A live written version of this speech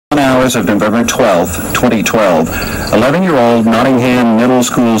hours of November 12, 2012, 11-year-old Nottingham Middle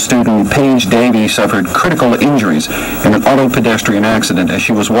School student Payge Davie suffered critical injuries in an auto-pedestrian accident as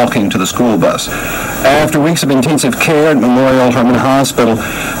she was walking to the school bus. After weeks of intensive care at Memorial Hermann Hospital,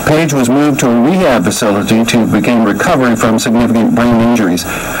 Payge was moved to a rehab facility to begin recovery from significant brain injuries.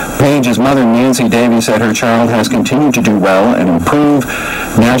 Payge's mother, Nancy Davie, said her child has continued to do well and improve.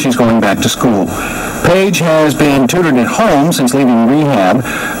 Now she's going back to school. Payge has been tutored at home since leaving rehab.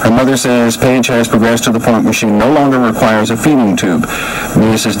 Her mother says Payge has progressed to the point where she no longer requires a feeding tube.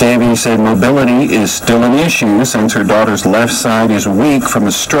 Mrs. Davie said mobility is still an issue since her daughter's left side is weak from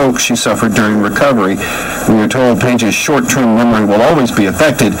a stroke she suffered during recovery. We are told Payge's short-term memory will always be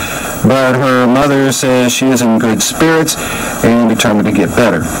affected, but her mother says she is in good spirits and determined to get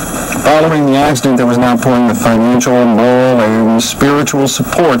better. Following the accident, there was an outpouring of financial, moral, and spiritual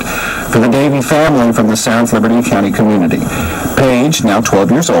support for the Davie family from the South Liberty County community. Payge, now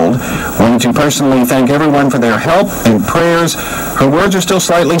 12 years old, wanted to personally thank everyone for their help and prayers. Her words are still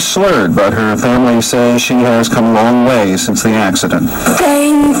slightly slurred, but her family says she has come a long way since the accident.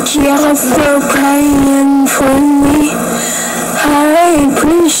 Thank you for praying for me. I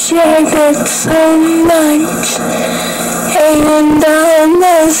appreciate it so much. And I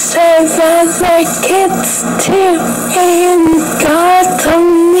miss other kids too. And God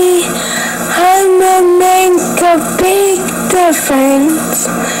told me I'ma make a big difference.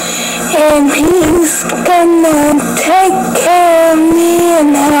 And He's gonna take care of me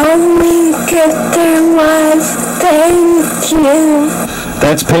and help me get through life. Thank you.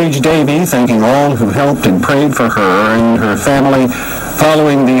 That's Payge Davie thanking all who helped and prayed for her and her family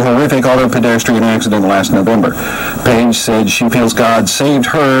following the horrific auto-pedestrian accident last November. Payge said she feels God saved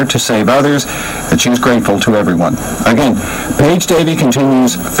her to save others, and she's grateful to everyone. Again, Payge Davie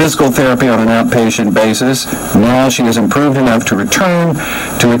continues physical therapy on an outpatient basis. Now she has improved enough to return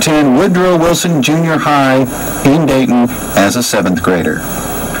to attend Woodrow Wilson Junior High in Dayton as a 7th grader.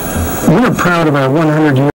 We're proud of our 100-year